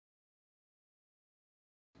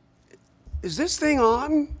Is this thing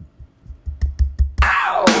on?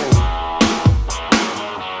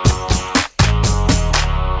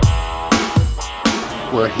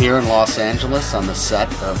 We're here in Los Angeles on the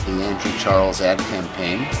set of the Andrew Charles ad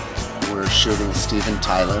campaign. We're shooting Steven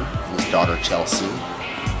Tyler and his daughter Chelsea.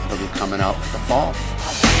 It'll be coming out for the fall.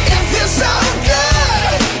 It feels so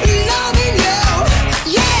good, loving you.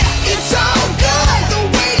 Yeah, it's so good the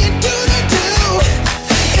way you do the do.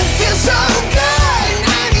 It feels so good,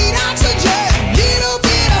 I need oxygen. Little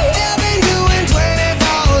bit of heaven doing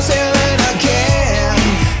 24/7 again.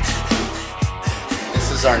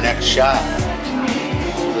 This is our next shot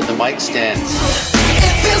with the mic stands.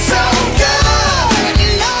 It feels so good.